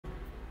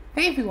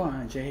Hey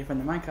everyone, Jay here from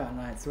the Minecraft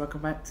Nights. Welcome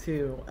back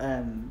to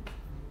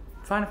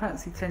Final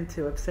Fantasy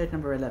X-2 episode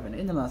number 11.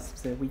 In the last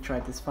episode we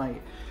tried this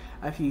fight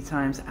a few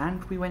times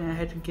and we went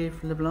ahead and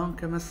gave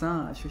LeBlanc a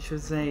massage, which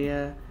was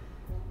a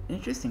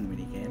interesting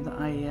mini game that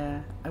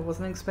I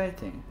wasn't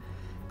expecting.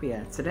 But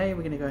yeah, today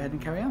we're going to go ahead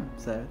and carry on.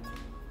 So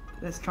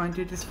let's try and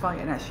do this fight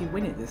and actually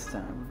win it this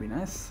time. Would be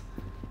nice.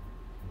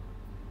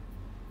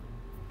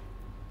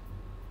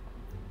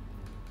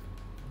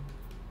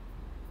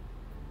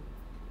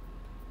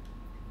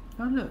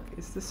 Oh look,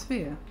 it's the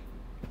sphere.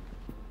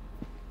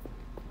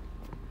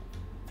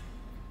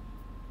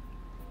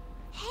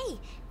 Hey,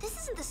 this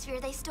isn't the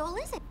sphere they stole,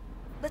 is it?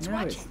 Let's no,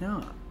 watch it's it.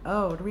 not.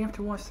 Oh, do we have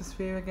to watch the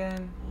sphere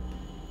again?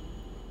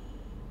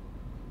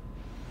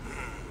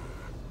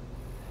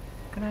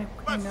 Can I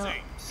Let's not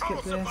see. skip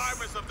Total this?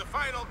 survivors of the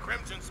final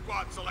Crimson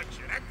Squad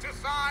selection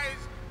exercise: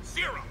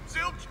 0,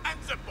 zilch, and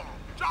zippo.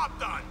 Job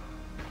done.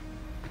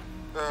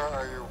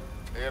 You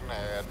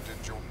pinhead,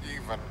 did you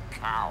even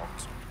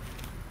count?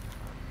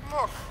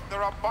 Look,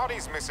 there are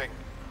bodies missing.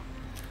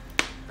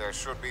 There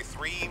should be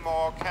 3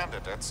 more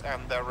candidates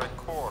and their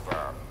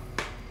recorder.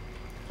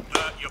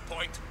 Your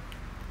point?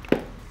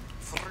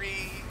 3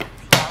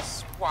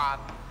 plus 1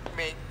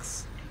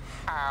 makes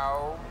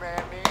how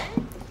many?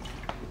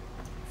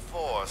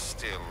 4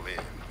 still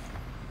live.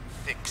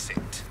 Fix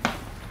it.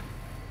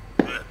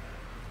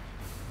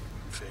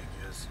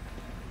 Figures.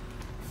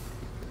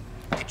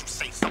 Did you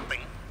say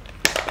something?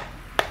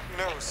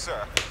 No,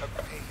 sir.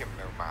 Pay him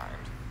no mind.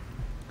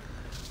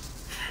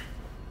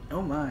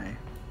 Oh my.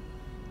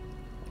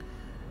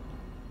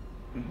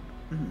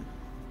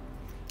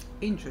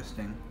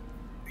 Interesting.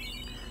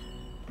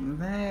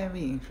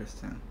 Very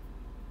interesting.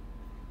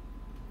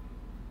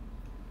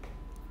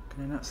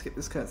 Can I not skip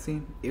this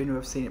cutscene, even though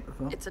I've seen it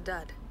before? It's a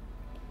dud.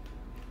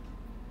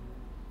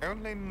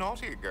 Only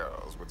naughty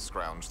girls would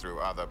scrounge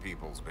through other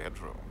people's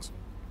bedrooms.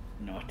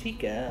 Naughty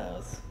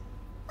girls.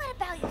 What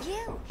about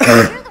you?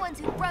 You're the ones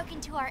who broke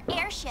into our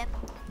airship.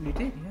 You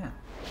did, yeah.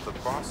 The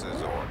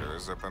boss's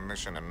orders are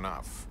permission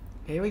enough.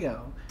 Here we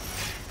go.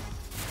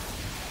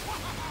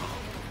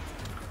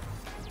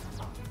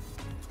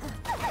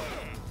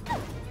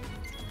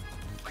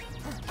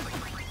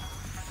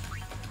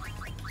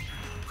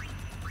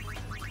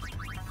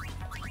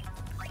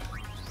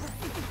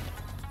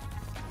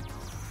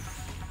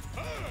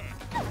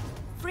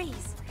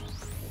 Freeze.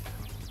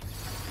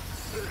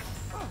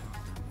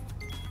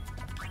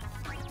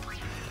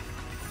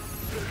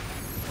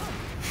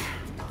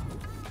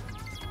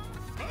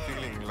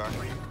 Feeling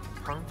lucky,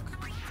 punk?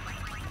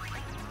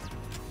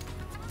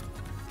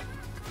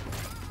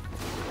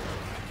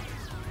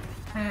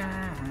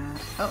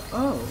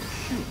 Oh,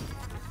 shoot.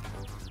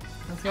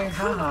 I was going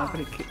haha,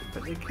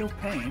 but they kill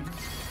pain.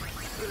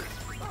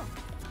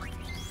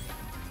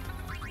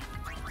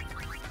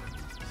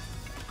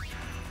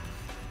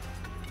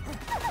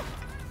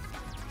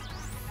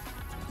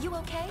 You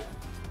okay?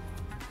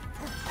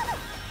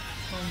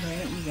 Okay,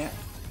 let me get.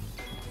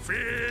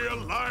 Feel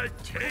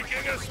like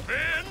taking a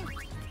spin?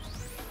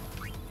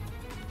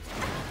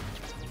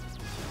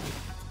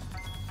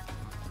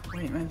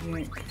 Wait,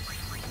 magic.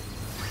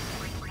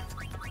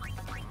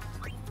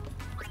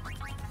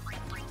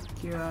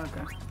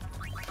 Kyoga.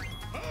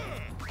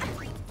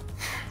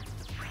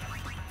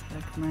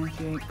 Like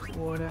magic,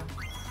 water.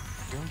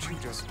 Don't you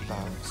just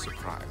love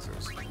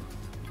surprises?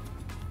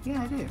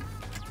 Yeah, I do.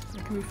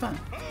 That can be fun.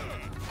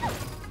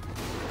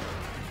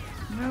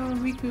 No,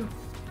 Riku.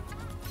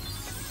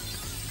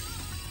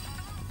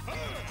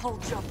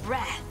 Hold your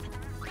breath.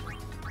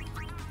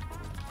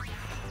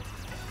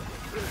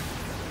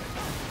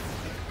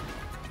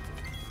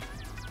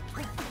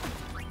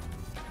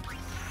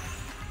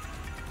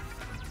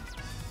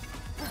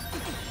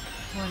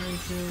 One,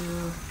 Riku.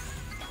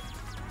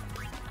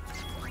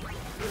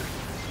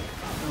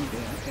 Oh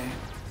dear, okay.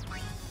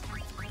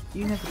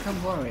 You never become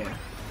warrior.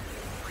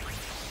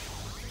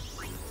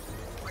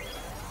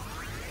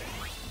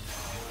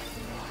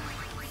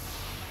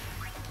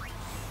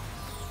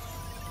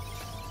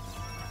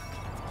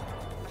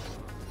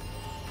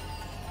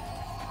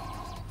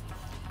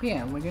 But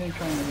yeah, we're going to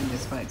try and win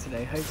this fight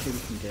today. Hopefully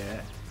we can do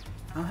it.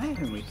 I'm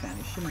hoping we can.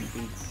 It shouldn't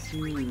be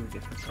too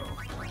difficult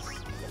for us.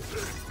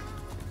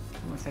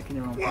 One second,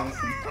 the wrong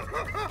person.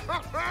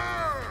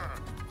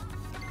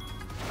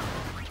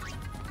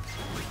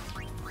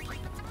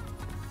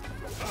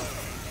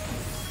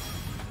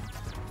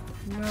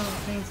 No,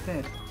 Kane's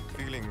dead.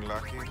 Feeling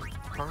lucky,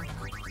 punk?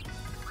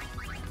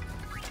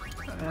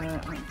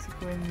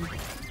 Antiquated.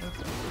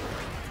 Okay.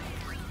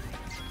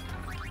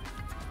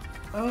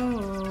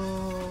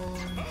 Oh,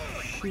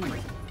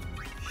 shoot.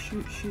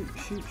 Shoot.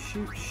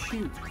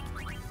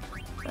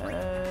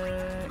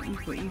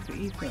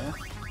 Ether.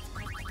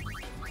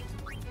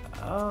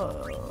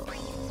 Oh,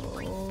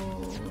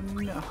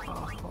 no.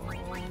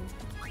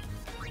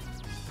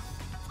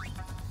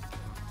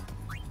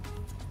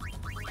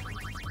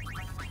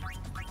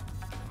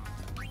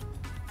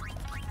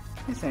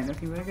 This ain't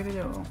looking very good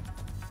at all.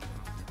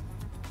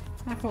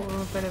 I thought we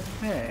were better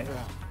prepared.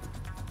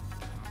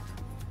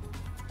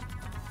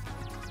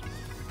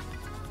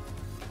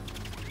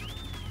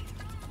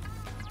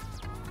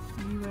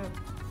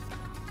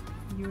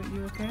 You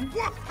okay?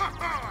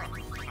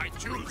 I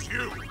choose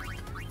you.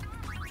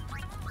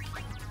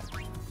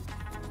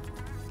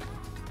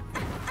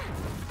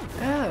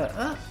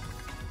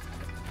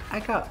 I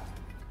got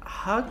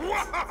hugged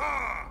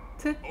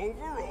to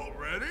Over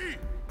already?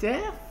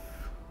 death?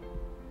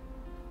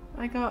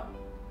 I got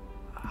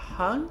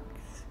hugged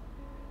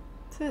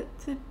to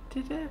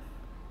death?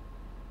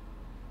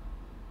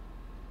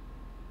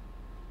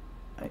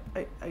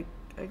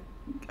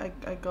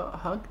 I got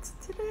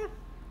hugged to death?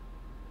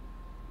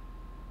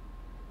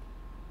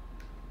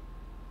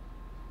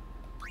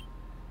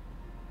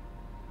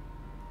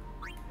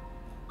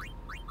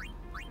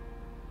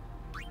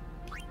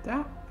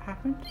 That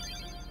happened?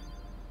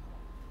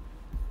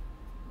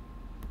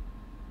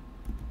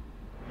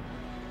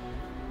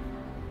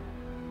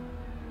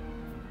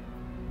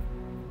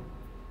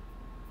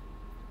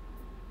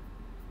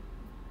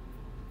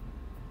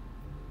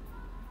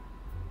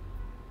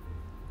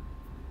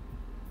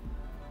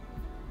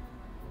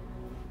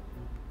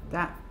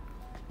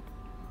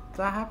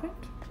 That happened?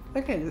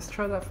 Okay, let's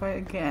try that fight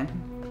again.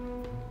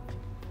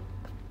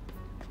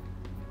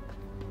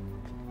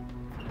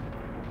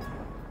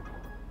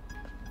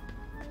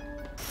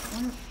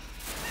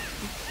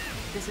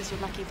 This is your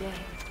lucky day.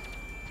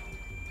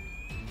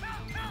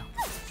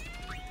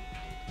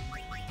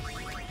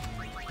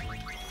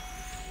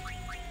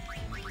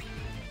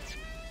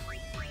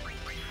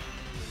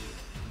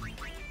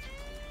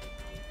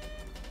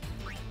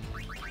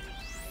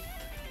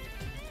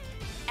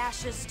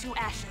 Ashes to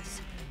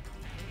ashes.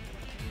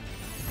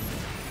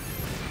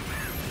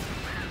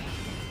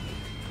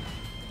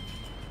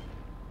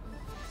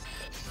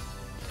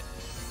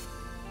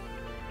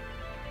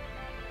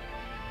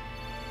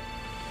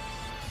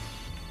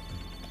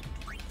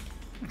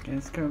 Okay,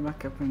 let's go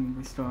back up and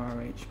restore our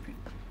HP.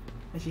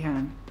 As you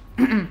can,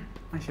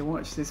 I should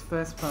watch this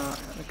first part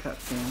of the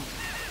cutscene,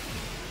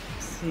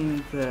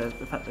 see the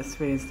fact the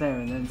sphere is there,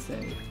 and then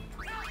save.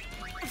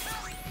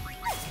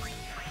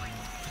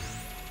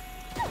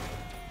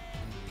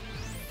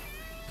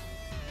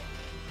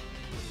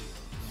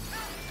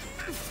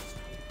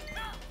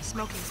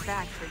 Smoking's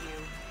bad for you.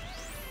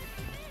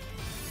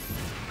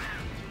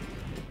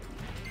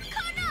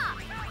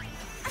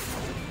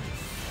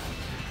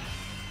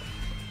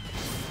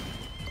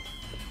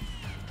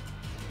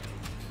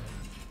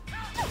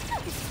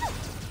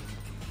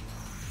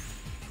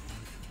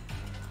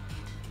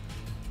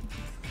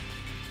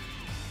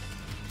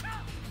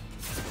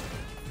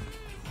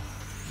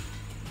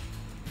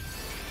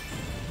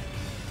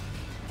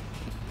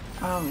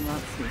 Oh,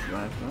 that's his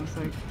live. I was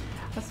like,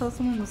 I saw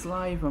someone was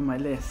live on my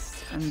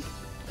list, and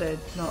they're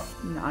not.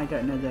 I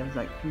don't know their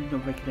like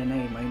not regular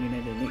name. I only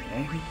know their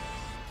nickname.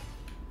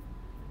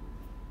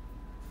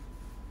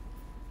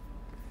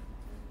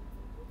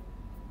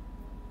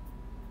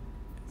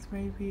 It's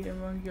maybe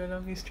among your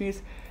longest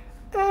streams.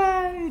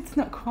 It's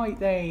not quite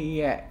there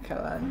yet,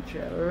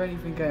 Kalandra. We've only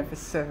been going for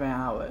 7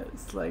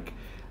 hours. Like,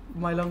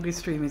 my longest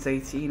stream is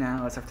 18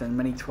 hours. I've done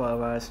many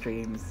 12-hour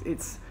streams.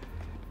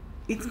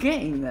 It's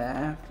getting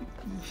there,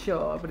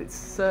 sure, but it's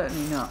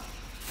certainly not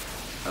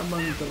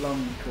among the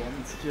long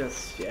ones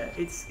just yet.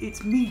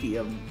 It's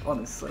medium,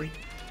 honestly.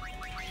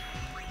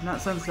 And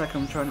that sounds like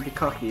I'm trying to be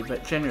cocky,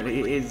 but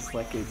generally it is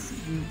like it's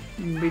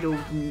middle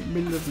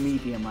of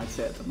medium, I'd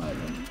say at the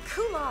moment.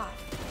 Cool off.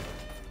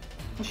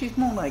 Well, she's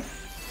more like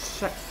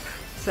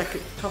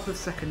top of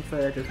second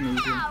third of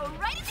medium. Now,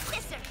 right in the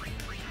kisser.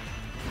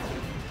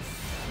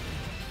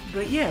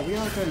 But yeah, we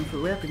have been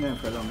going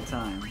for a long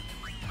time.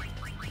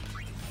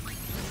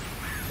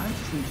 I'm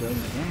just enjoying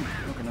the game,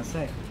 what can I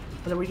say?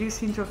 Although we do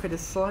seem to have hit a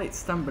slight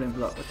stumbling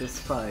block with this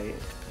fight,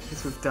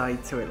 because we've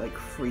died to it like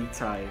 3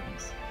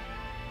 times.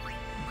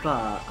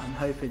 But I'm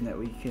hoping that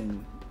we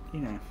can, you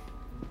know,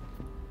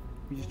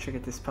 we just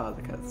triggered this part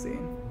of the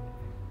cutscene.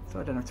 So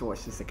I don't have to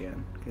watch this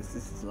again, because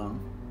this is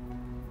long.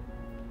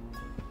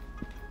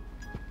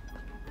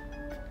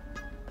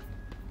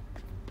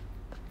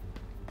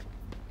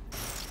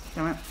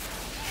 Come on.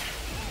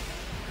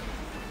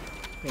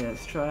 Okay,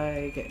 let's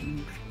try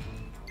getting...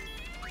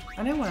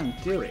 I know what I'm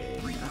doing,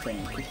 I think,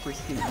 it's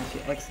just, you know,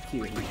 actually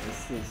executing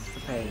this is the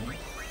pain.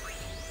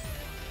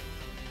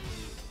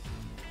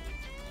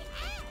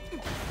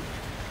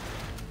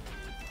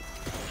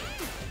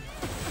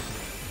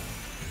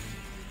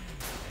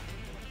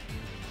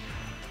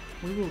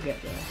 We will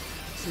get there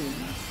soon.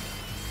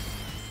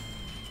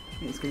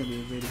 It's going to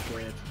be really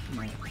good.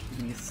 We're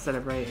going to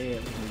celebrate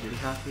it, we're going to be really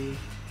happy.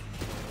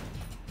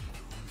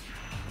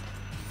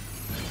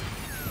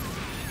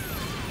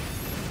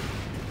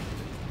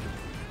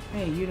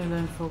 Hey, you done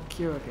learn full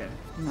cure again.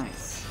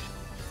 Nice.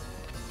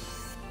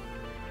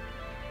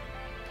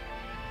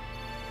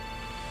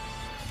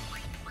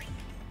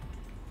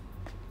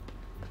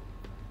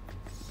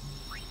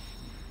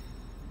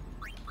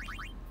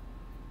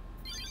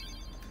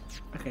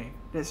 Okay,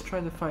 let's try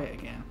the fight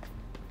again.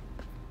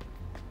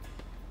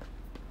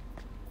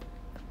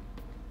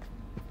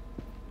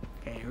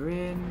 Okay, we're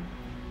in.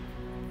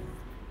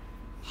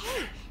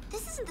 Hey,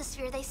 this isn't the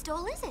sphere they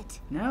stole, is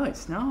it? No,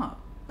 it's not.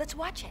 Let's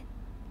watch it.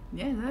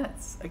 Yeah,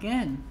 that's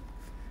again.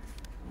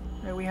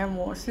 We haven't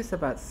watched this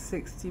about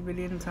 60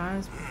 billion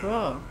times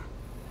before.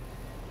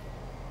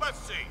 Let's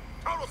see.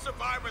 Total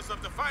survivors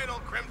of the final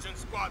Crimson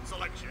Squad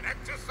selection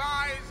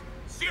exercise: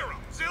 0,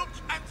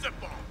 zilch, and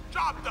zipball.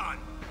 Job done.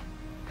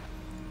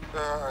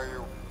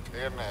 You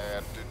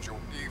pinhead, did you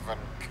even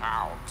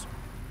count?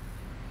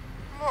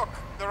 Look,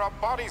 there are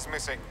bodies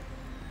missing.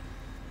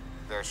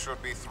 There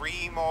should be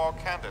 3 more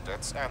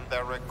candidates and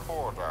their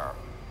recorder.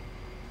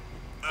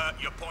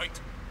 Your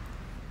point?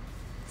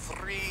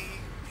 3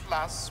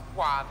 plus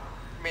 1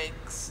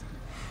 makes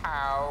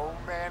how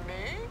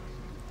many?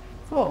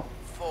 4.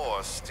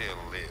 4 still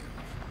live.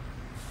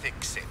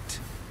 Fix it.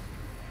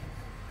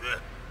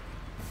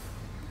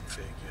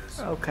 Figures.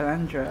 Oh,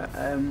 Calandra.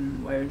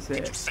 Where is Did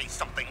you it? say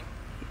something?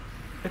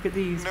 Look at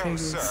these No,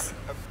 pigs. sir.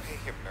 Pay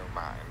him no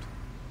mind.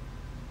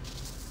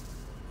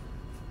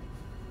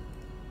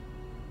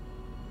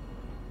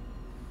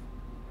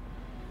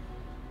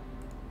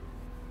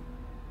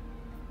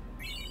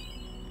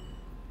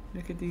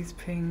 Look at these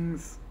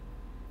pings.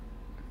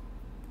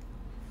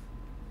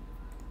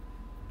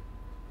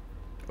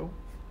 Oh.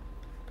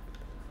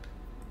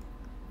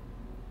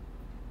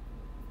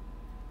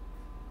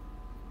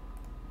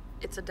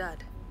 It's a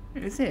dud.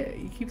 Is it?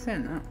 You keep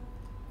saying that.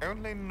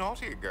 Only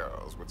naughty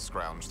girls would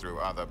scrounge through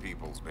other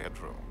people's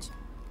bedrooms.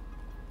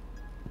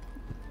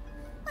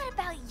 What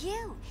about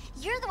you?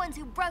 You're the ones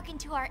who broke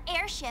into our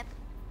airship.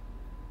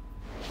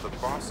 The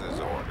boss's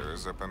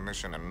orders are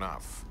permission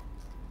enough.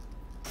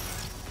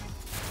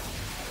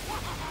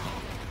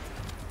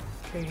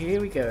 Okay, here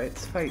we go.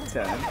 It's fight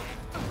time.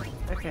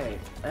 Okay,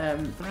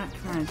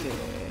 black magic.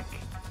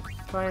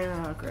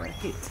 Viagra,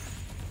 hit.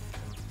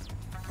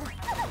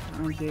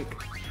 Magic,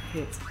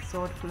 hit.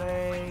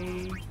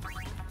 Swordplay.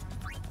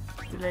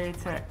 Delay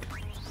attack.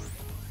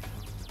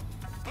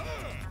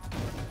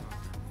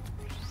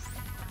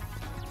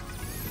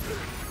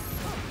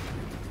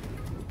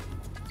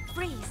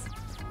 Freeze.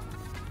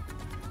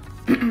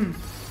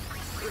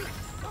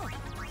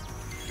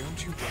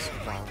 Don't you just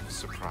love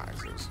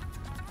surprises?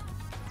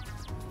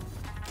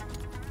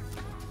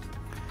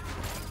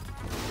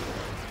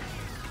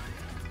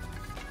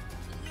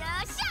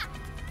 Yasha!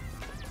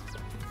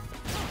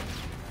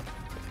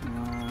 Come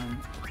on.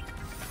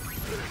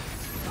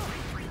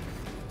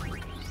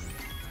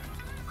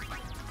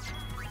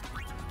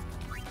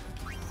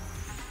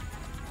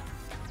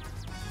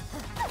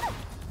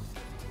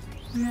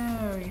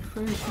 No, he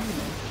threw his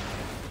human.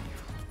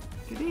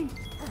 Did he?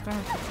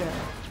 Can't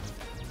tell.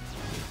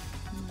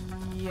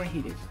 Yeah,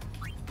 he did.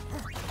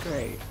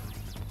 Great.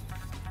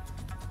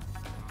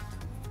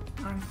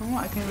 And from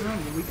what I can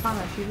remember, we can't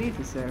actually leave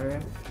this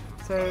area.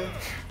 So,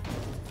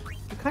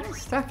 we're kind of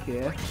stuck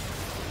here.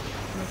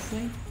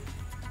 Honestly.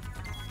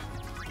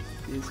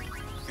 It's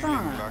Feeling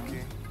fine. lucky,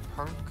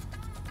 punk?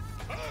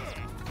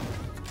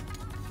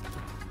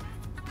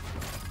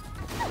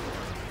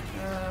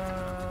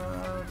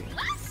 Okay.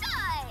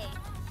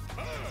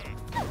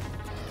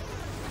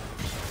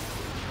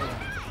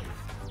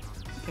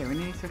 Okay, we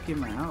nearly took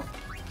him out.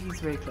 He's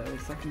very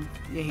close. I can.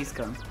 Yeah, he's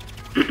gone.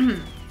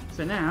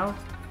 So now,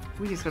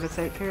 we just gotta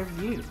take care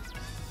of you.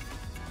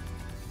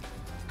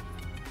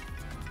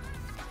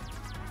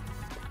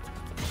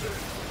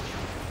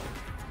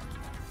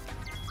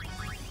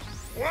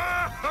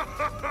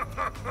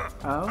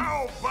 Oh?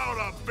 How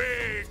about a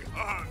big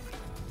hug?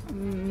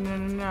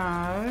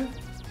 No.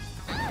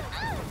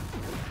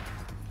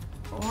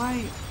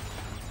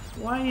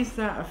 Why is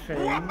that a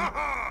thing?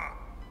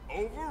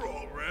 Over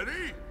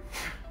already?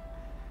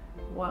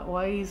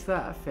 Why is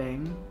that a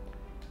thing?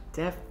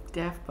 Death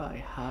by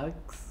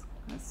hugs?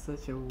 That's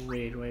such a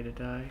weird way to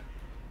die.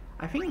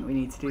 I think we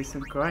need to do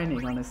some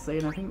grinding, honestly,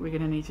 and I think we're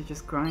gonna need to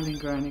just grind and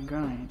grind and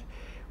grind.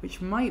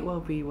 Which might well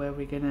be where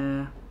we're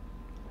gonna...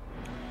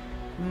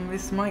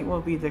 This might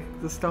well be the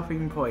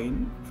stopping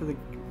point for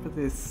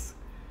this.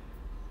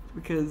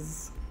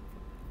 Because...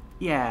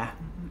 Yeah.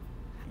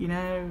 You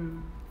know...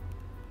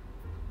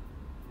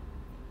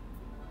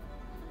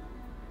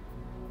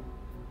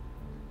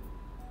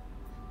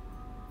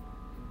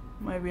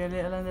 Might be a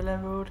little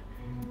under-leveled.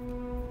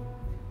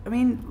 I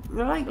mean,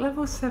 we're like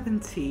level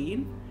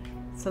 17,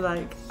 so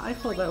like, I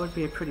thought that would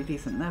be a pretty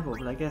decent level,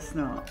 but I guess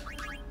not.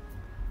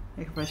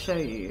 Like if I show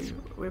you,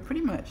 we're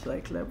pretty much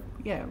like,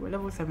 yeah, we're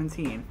level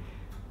 17.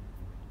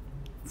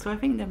 So I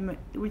think that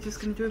we're just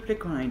going to do a bit of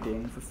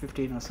grinding for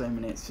 15 or so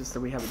minutes, just so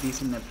we have a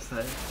decent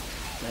episode.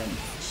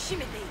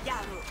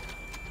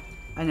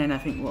 And then I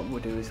think what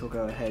we'll do is we'll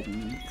go ahead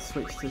and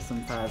switch to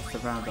some paths to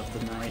round off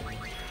the night.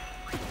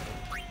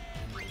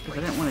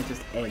 Because I don't want to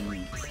just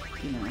end,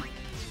 you know.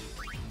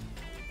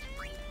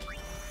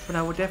 But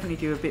I will definitely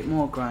do a bit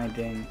more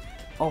grinding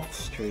off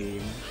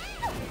stream.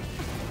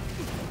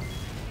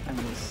 And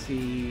we'll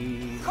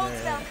see where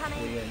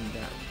we end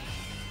up.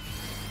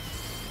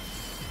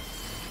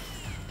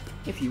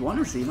 If you want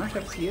to see much,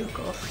 up to you, of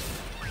course.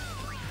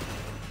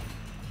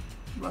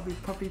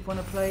 Probably want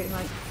to play it in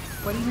like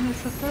 20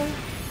 minutes or so.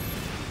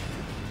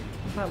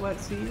 If that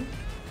works for you.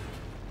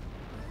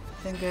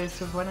 Then goes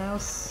to everyone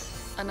else.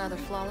 Another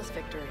flawless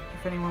victory.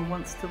 If anyone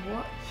wants to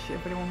watch,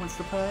 if anyone wants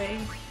to play,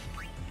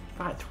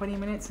 about 20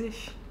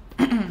 minutes-ish.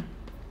 Because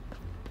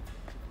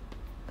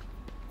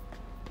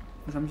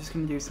I'm just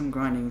going to do some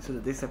grinding so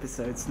that this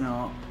episode's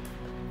not,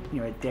 you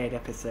know, a dead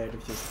episode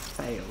of just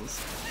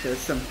fails. There's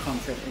some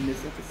content in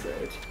this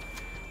episode.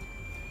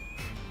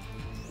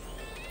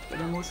 But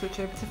then we'll switch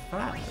over to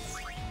Faz.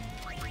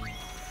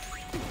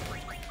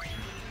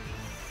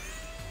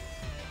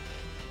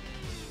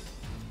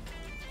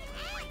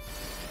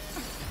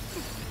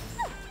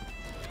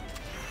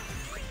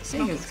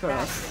 Fingers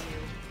crossed.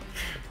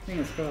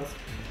 Fingers crossed.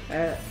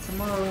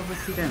 Tomorrow,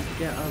 obviously, don't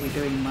forget, I'll be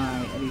doing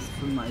at least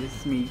from this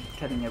is me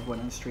telling everyone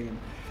on stream.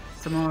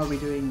 Tomorrow I'll be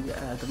doing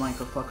the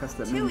Minecraft podcast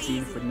that me and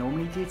Zenith would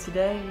normally do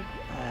today.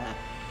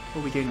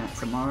 We'll be doing that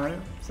tomorrow,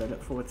 so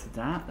look forward to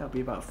that. That'll be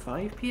about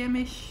 5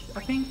 PM-ish,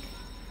 I think.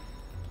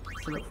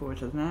 So look forward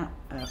to that.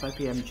 5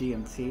 PM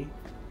GMT.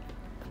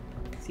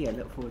 So yeah,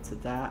 look forward to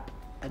that.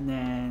 And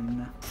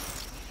then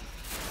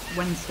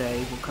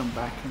Wednesday we'll come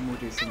back and we'll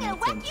do some more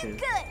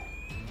 10-2.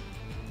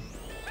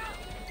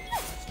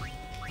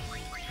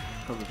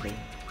 Probably.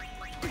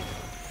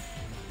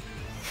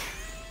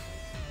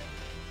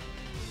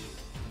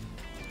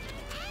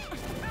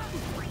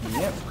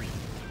 Yep.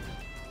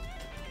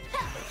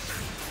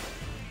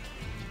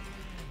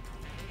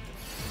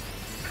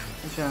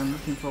 Which I'm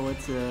looking forward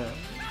to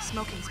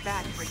Smoking's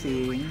bad for you.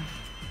 seeing.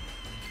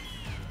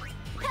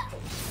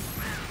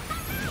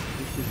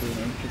 This should be an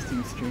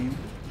interesting stream.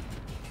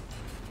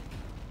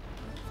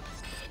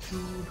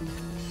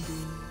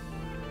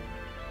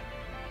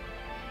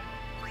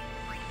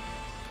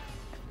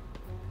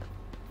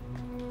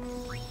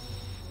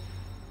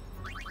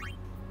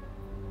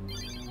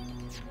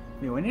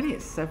 Yeah, we're nearly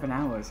at 7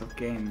 hours of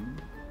game,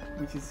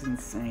 which is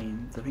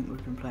insane. I think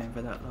we've been playing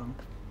for that long.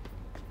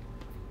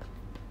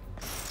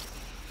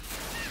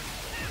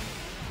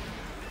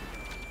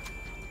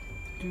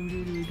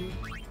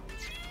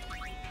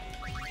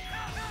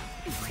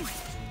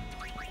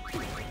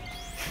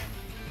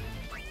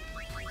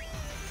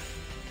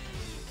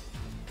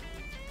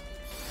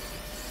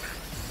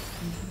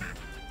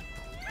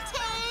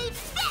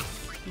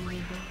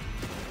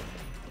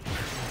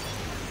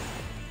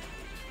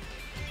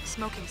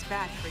 Smoking's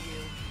bad for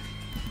you.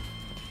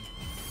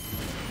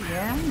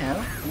 Yeah, I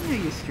know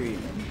you're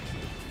streaming.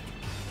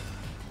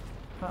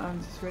 But I'm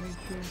just ready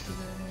to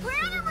We're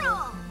on a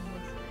roll!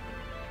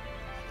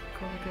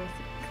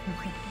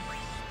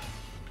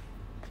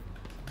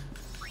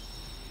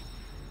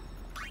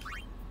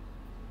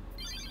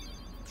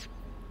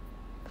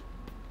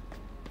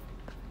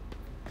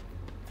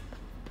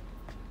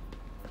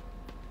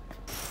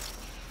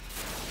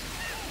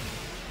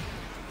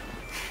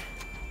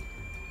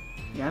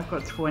 Yeah, I've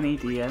got 20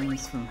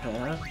 DMs from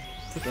her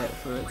to get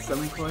through at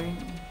some point.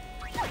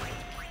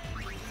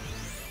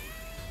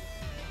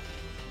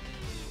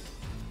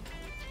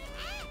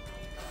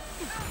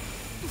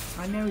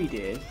 I know he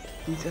did.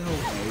 He told me.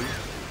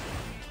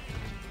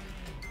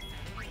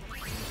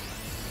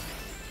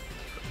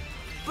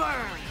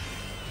 Burn!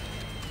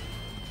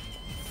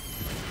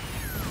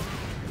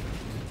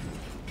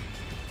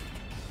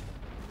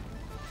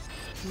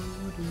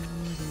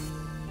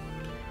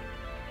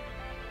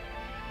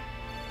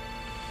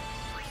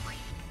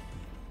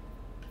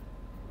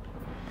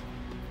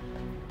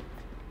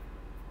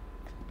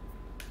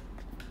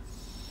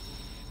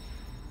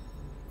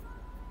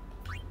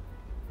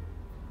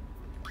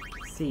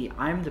 See,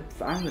 I'm the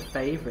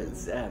favourite.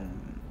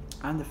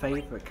 I'm the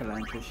favourite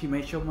Kalanka. She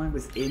made sure mine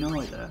was in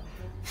order,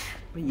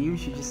 but you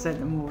should just sent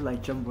them all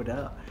like jumbled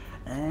up.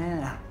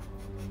 Ah.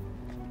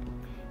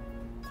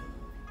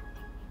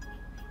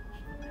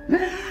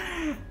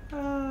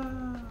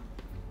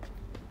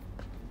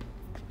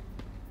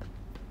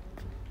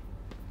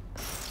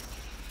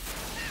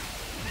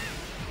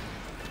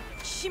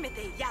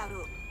 Shimete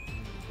Yaru.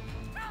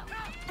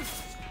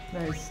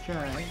 Nice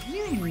try.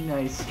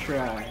 Nice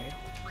try.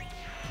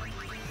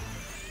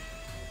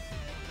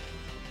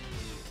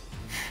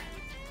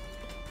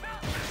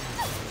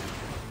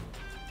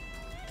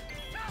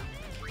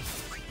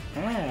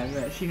 Yeah,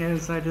 but she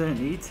knows I don't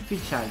need to be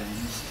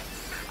challenged.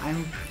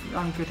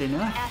 I'm good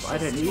enough. I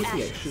don't need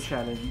the extra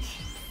challenge.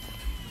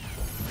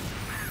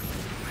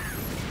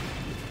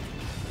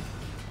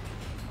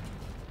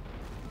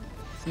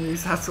 At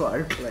least that's what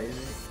I play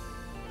with.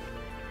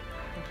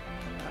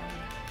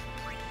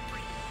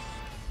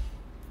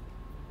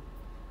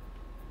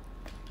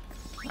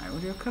 Right,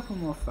 we'll do a couple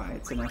more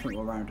fights and I think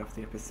we'll round off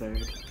the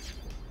episode.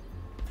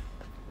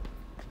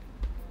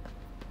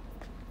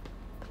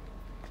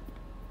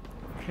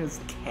 Because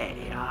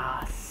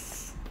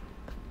chaos.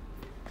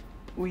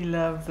 We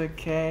love the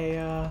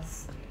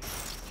chaos.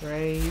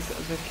 Praise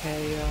the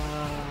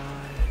chaos.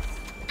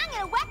 I'm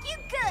gonna whack you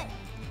good!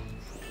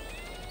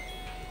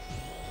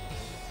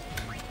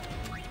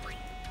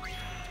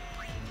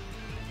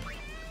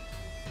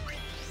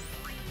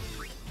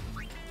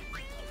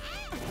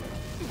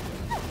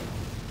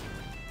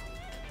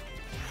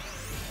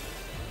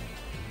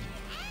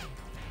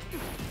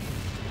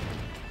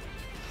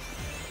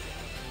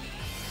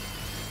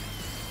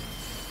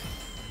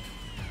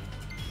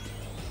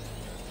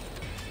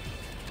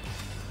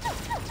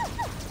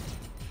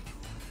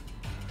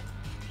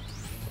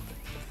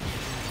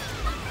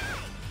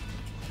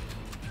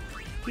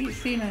 keep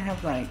seeing I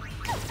have like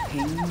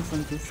pings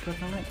on Discord.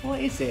 I'm like,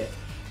 what is it?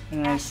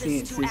 And I see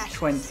it says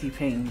 20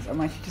 pings. I'm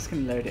actually just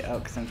gonna load it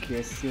up because I'm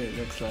curious to see what it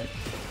looks like.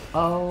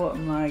 Oh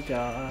my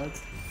god.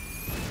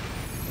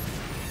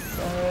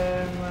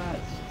 So much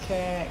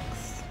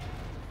text.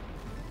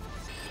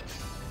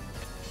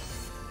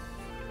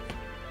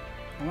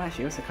 I'm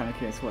actually also kind of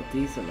curious what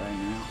these are like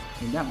now.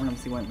 I mean, that one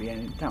obviously won't be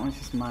any. That one's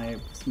just my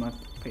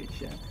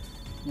picture.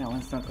 That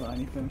one's not got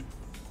anything.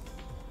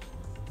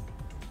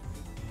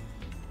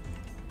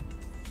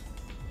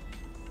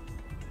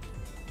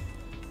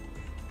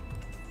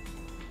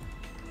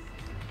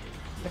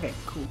 Okay,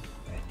 cool.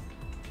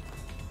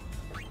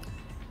 Okay,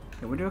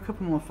 we'll do a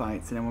couple more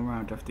fights and then we'll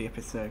round off the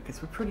episode because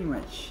we're pretty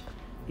much,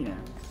 you know,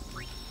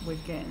 we're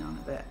getting on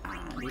a bit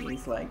and it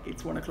is like,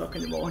 it's 1 o'clock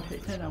in the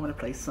morning and I want to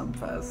play some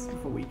first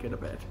before we go to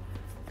bed.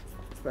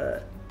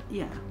 But,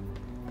 yeah,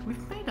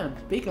 we've made a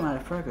big amount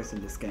of progress in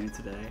this game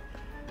today.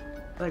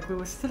 Like, we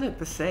were still at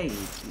Besaid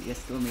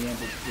yesterday when we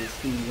ended the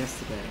stream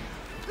yesterday.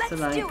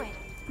 Let's do it.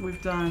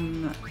 We've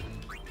done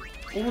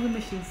all the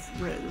missions,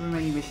 the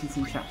remaining missions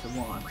in Chapter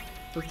 1.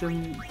 We've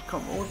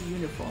got all the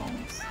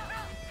uniforms.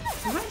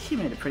 We've actually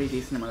made a pretty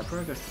decent amount of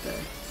progress today.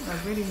 I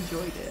really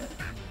enjoyed it.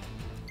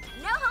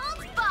 No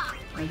holds barred.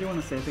 I do want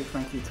to say a big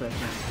thank you to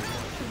everyone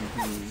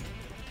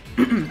for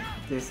watching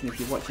this and if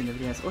you're watching the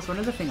videos. Also,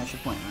 another thing I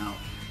should point out,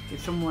 if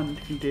someone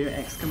can do !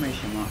 VODs for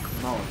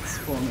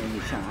me in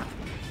the chat,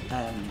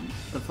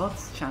 the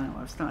VODs channel,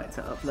 I've started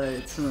to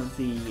upload some of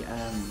the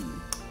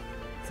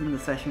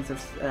sessions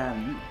of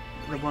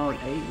the Wild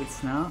 8 with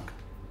Snark.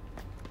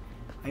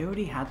 I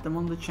already had them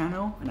on the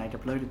channel and I'd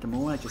uploaded them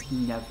all, I just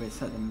never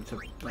set them to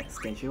like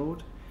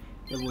scheduled.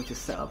 They were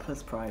just set up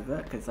as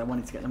private because I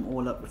wanted to get them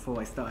all up before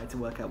I started to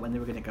work out when they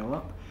were going to go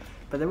up.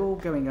 But they're all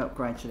going up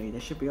gradually. They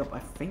should be up I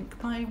think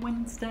by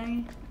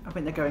Wednesday. I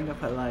think they're going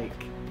up at like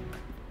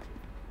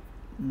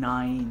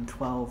 9,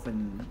 12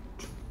 and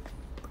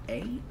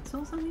 8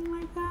 or something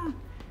like that.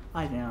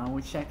 I don't know, I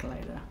will check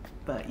later.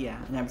 But yeah,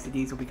 and obviously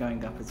these will be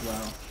going up as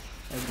well.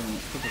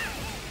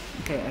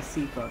 Okay, I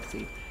see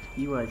Foxy.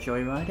 You are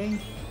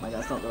joyriding? Wait,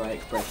 that's not the right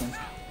expression.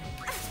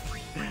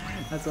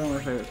 That's one of my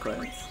favourite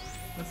quotes.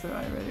 That's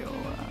alright, really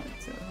alright. I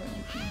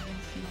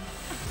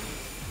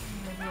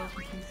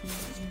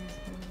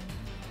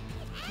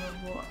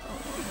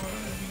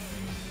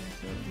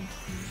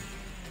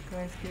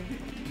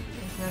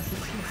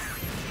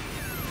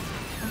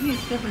think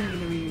it's definitely going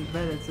to be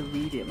better to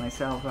read it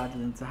myself rather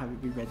than to have it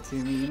be read to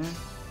me, you know?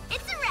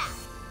 It's a wrap.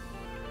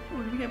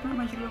 Oh, did we get Black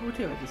Magic level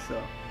 2? I just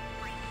saw.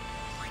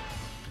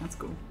 That's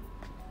cool.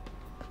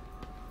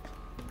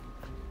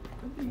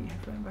 Put the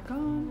headphone back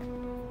on.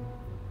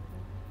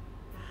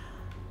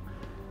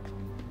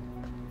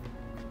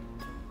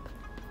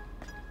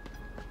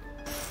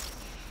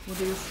 We'll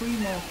do 3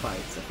 more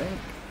fights, I think.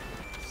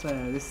 So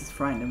this is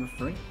fight number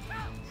 3.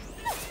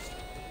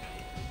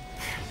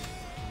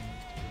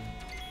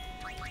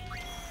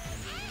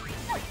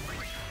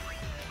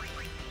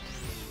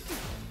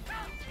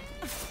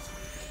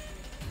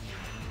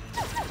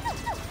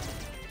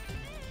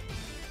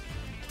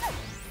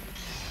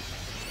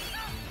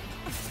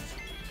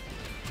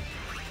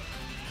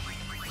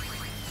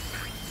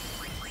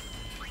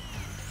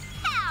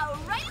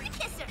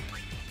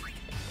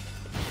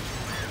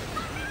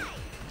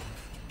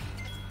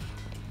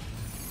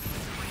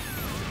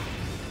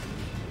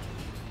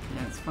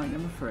 Fight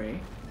number 3.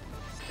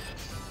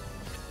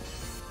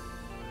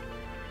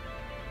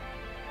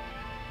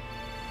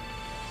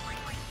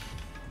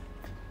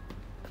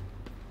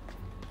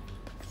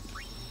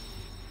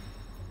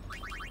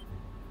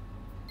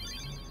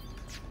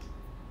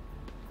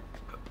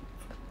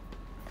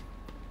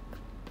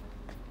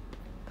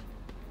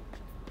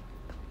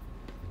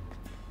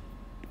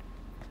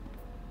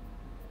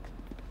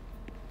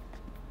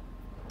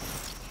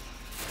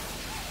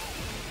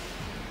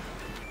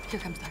 Here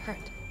comes the hurt.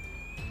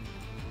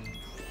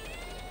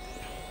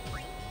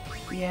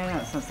 Yeah,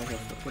 that sounds like a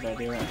good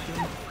idea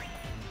actually.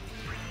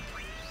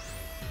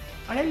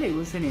 I know Lee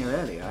was in here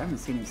earlier, I haven't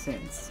seen him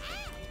since.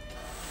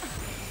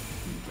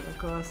 But of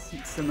course,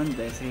 it's a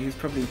Monday, so he was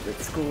probably at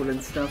school and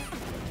stuff.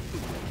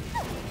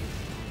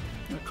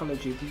 Or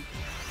college even.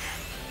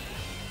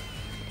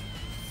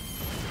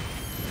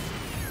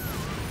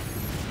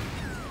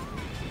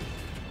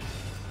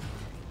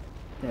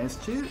 There's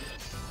 2.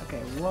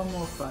 Okay, 1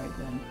 more fight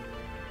then.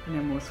 And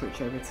then we'll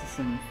switch over to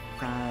some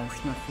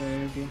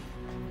Phasmophobia.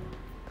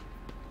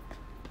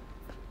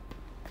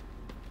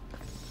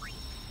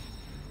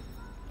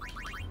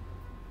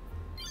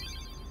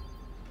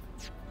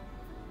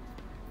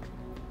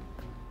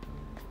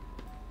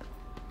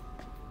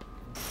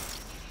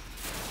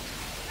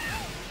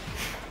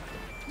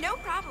 No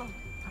problem.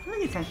 I feel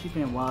like it's actually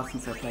been a while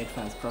since I played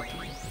Phas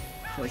properly,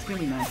 so it's going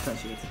to be nice to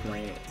actually get to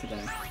play it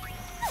today.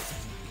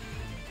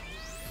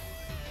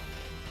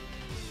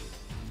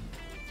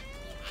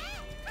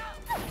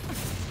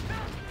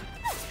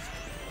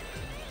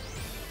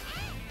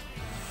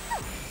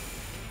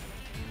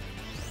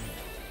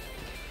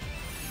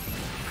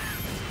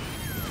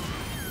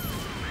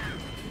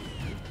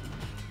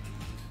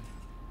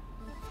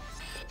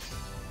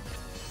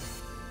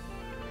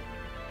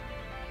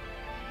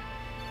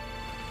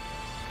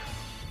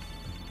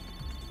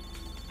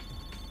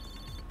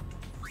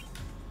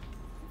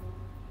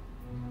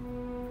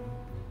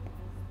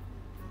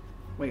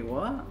 Wait,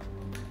 what?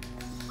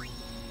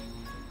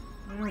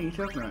 What are you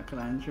talking about,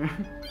 Calandra?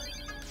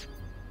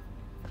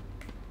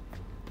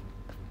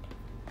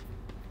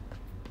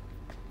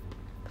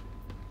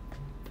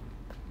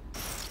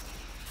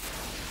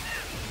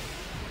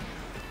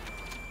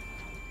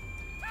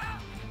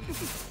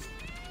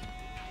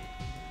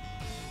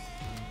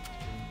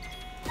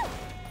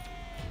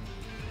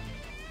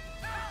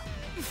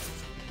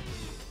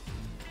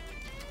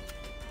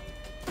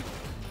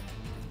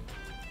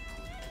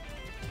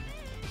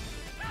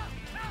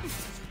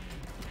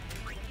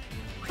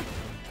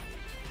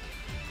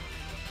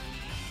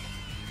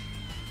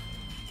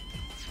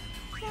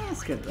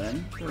 That's good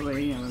then. So we're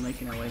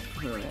making our way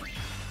through it.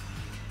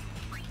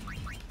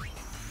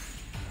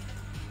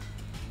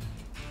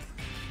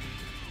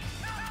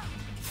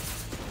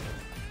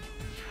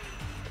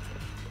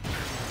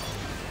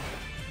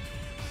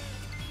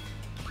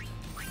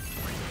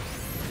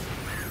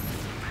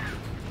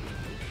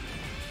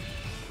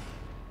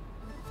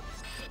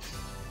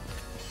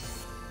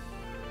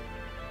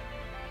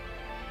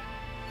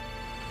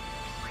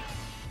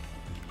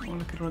 Oh,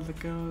 look at all the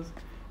girls.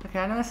 Okay,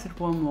 I know I said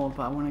one more,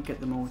 but I want to get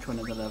them all to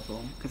another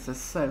level, because they're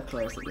so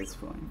close at this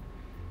point.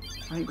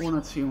 I think 1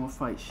 or 2 more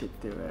fights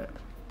should do it.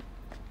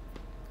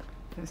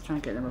 Let's try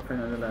and get them up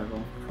another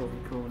level before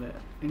we call it,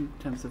 in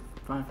terms of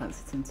Final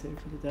Fantasy X-2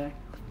 for the day.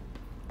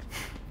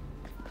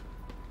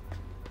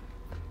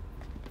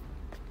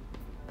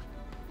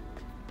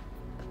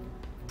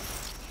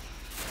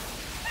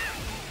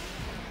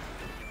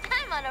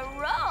 I'm on a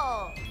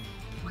roll.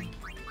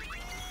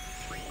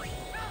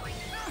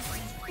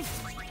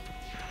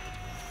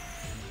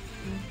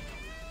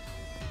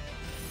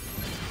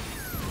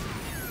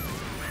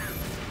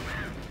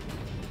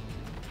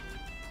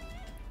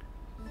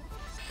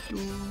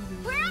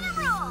 We're on a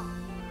roll.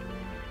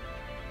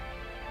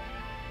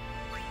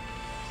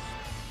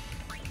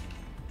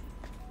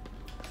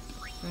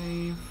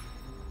 Save.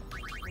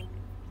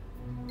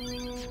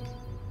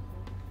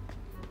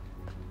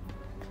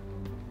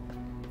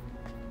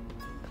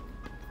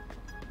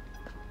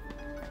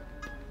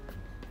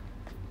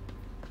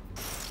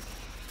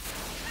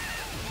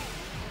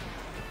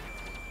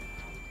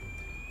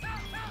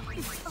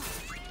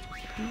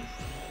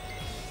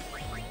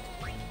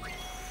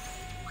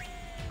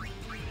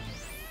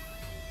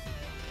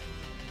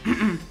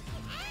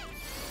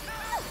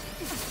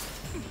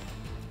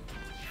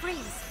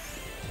 Freeze.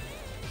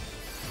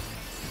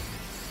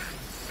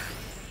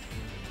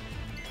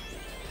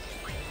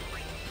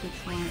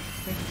 It's like,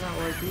 think about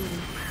what I do.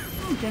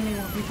 Generally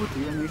what people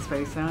do when they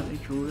space out, they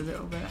draw a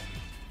little bit.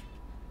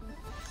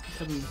 Just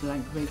have a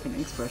blank vacant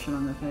expression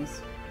on their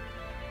face.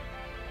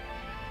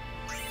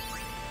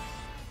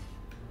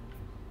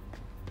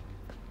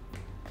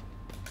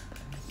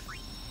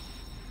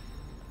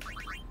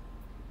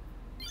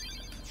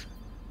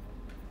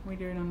 What are we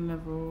doing on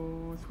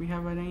levels? We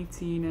have an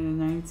 18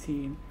 and a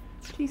 19.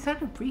 Geez, how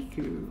did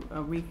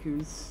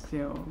Riku's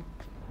still...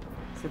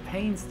 So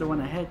Pain's the one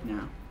ahead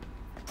now.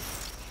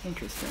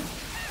 Interesting.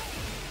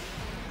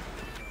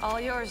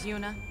 All yours,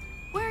 Yuna.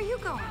 Where are you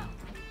going?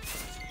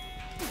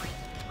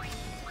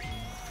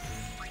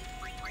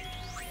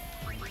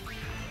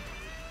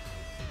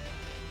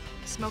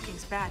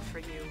 Smoking's bad for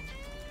you.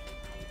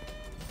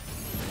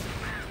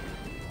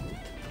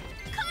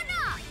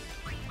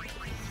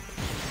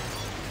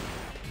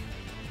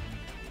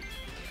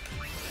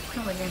 It's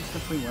not like getting to the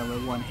point where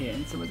we're one hit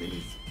in some of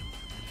these.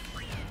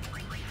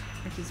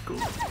 Which is cool.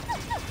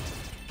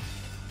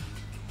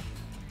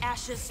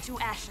 Ashes to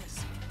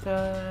ashes.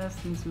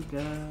 Dust into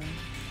dust.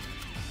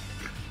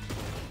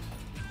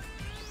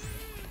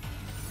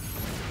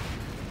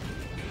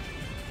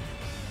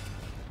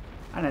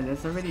 I know,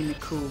 there's a really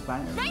cool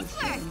banner in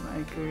this game, I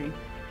agree.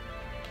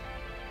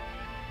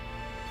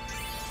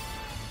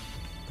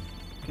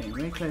 Okay,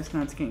 very close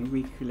now to getting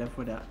Riku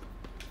leveled up.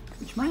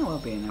 Which might well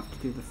be enough to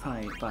do the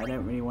fight, but I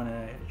don't really want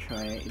to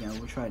try it, you know,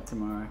 we'll try it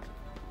tomorrow.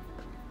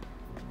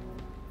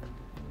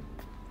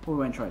 Or we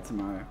won't try it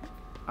tomorrow.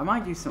 I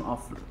might do some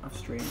off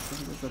stream, so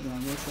I don't know,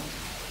 we'll see.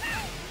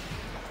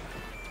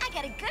 I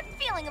got a good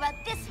feeling about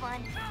this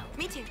one.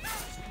 Me too.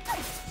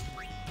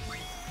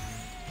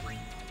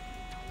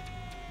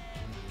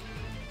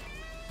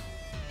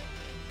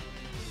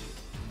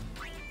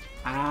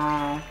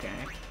 Ah,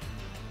 okay.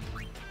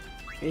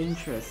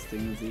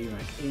 Interesting,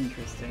 Z-Rack,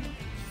 interesting.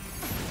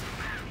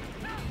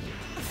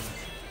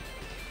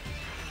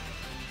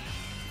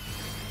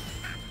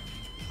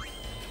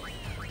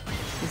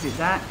 Is it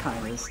that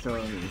kind of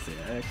story, is it?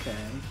 Okay.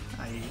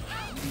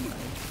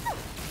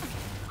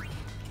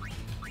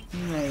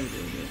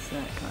 Maybe it's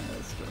that kind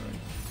of story.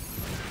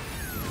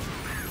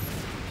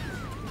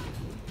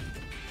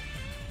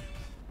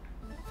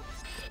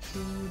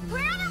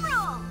 We're on a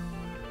roll.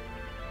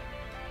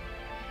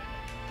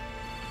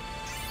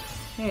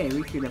 Hey,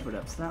 Riku leveled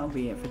up, so that'll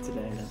be it for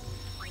today then.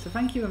 So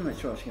thank you very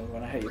much for watching,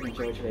 everyone. I hope you've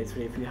enjoyed today's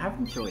video. If you have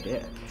enjoyed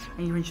it,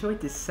 and you enjoyed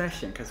this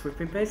session, because we've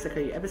been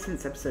basically, ever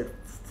since episode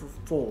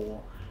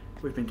 4,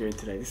 we've been doing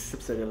today. This is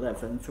episode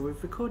 11, so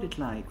we've recorded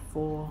like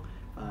 4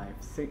 5,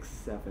 6,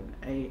 7,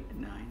 8,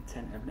 9,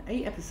 10, 11,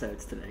 8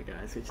 episodes today,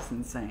 guys, which is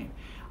insane.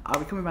 I'll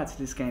be coming back to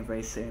this game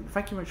very soon. But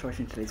thank you very much for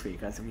watching today's video,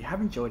 guys. If you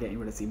have enjoyed it and you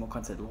want to see more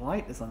content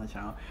like this on the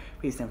channel,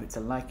 please don't forget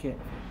to like it.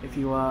 If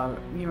you are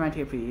new around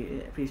here,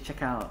 please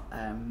check out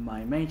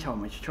my main channel,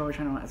 my tutorial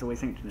channel, as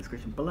always linked in the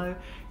description below.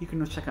 You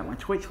can also check out my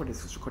Twitch, where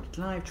this was recorded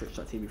live,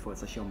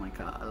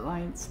 twitch.tv/Minecart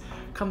Alliance.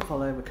 Come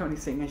follow. We're currently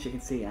sitting, as you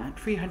can see, at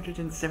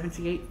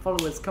 378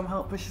 followers. Come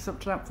help push us up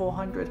to that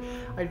 400.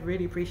 I'd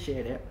really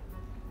appreciate it.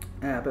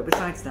 But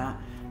besides that,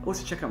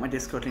 also check out my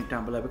Discord link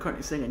down below. We're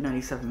currently sitting at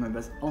 97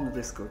 members on the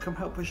Discord. Come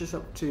help push us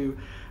up to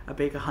a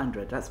big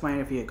 100. That's my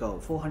every year goal.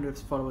 400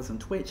 followers on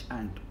Twitch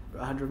and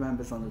 100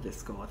 members on the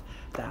Discord.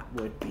 That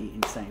would be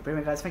insane. But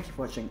anyway, guys, thank you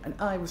for watching, and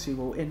I will see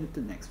you all in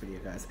the next video,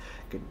 guys.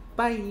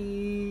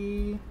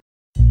 Goodbye!